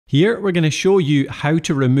Here, we're going to show you how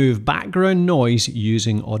to remove background noise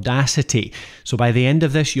using Audacity. So by the end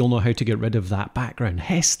of this, you'll know how to get rid of that background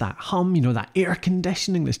hiss, that hum, that air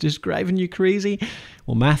conditioning that's just driving you crazy.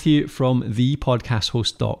 Well, Matthew from the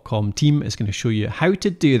podcasthost.com team is going to show you how to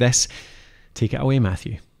do this. Take it away,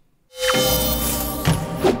 Matthew.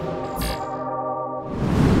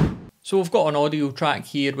 So we've got an audio track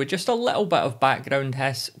here with just a little bit of background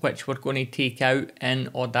hiss, which we're going to take out in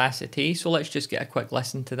Audacity. So let's just get a quick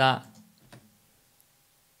listen to that.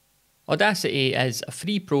 Audacity is a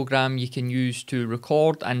free program you can use to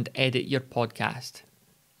record and edit your podcast.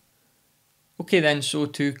 Okay then, so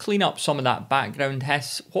to clean up some of that background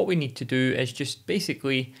hiss, what we need to do is just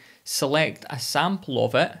basically select a sample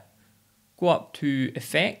of it, go up to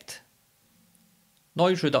Effect,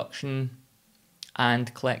 Noise Reduction,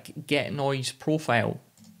 and click Get Noise Profile.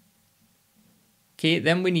 Okay,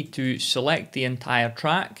 then we need to select the entire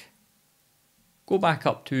track, go back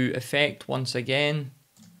up to Effect once again,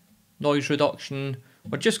 Noise Reduction.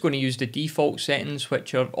 We're just going to use the default settings,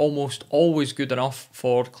 which are almost always good enough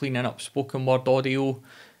for cleaning up spoken word audio,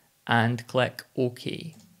 and click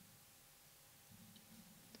OK.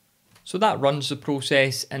 So that runs the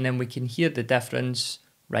process, and then we can hear the difference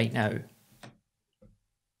right now.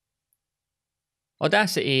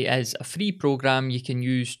 Audacity is a free program you can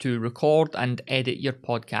use to record and edit your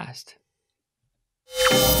podcast.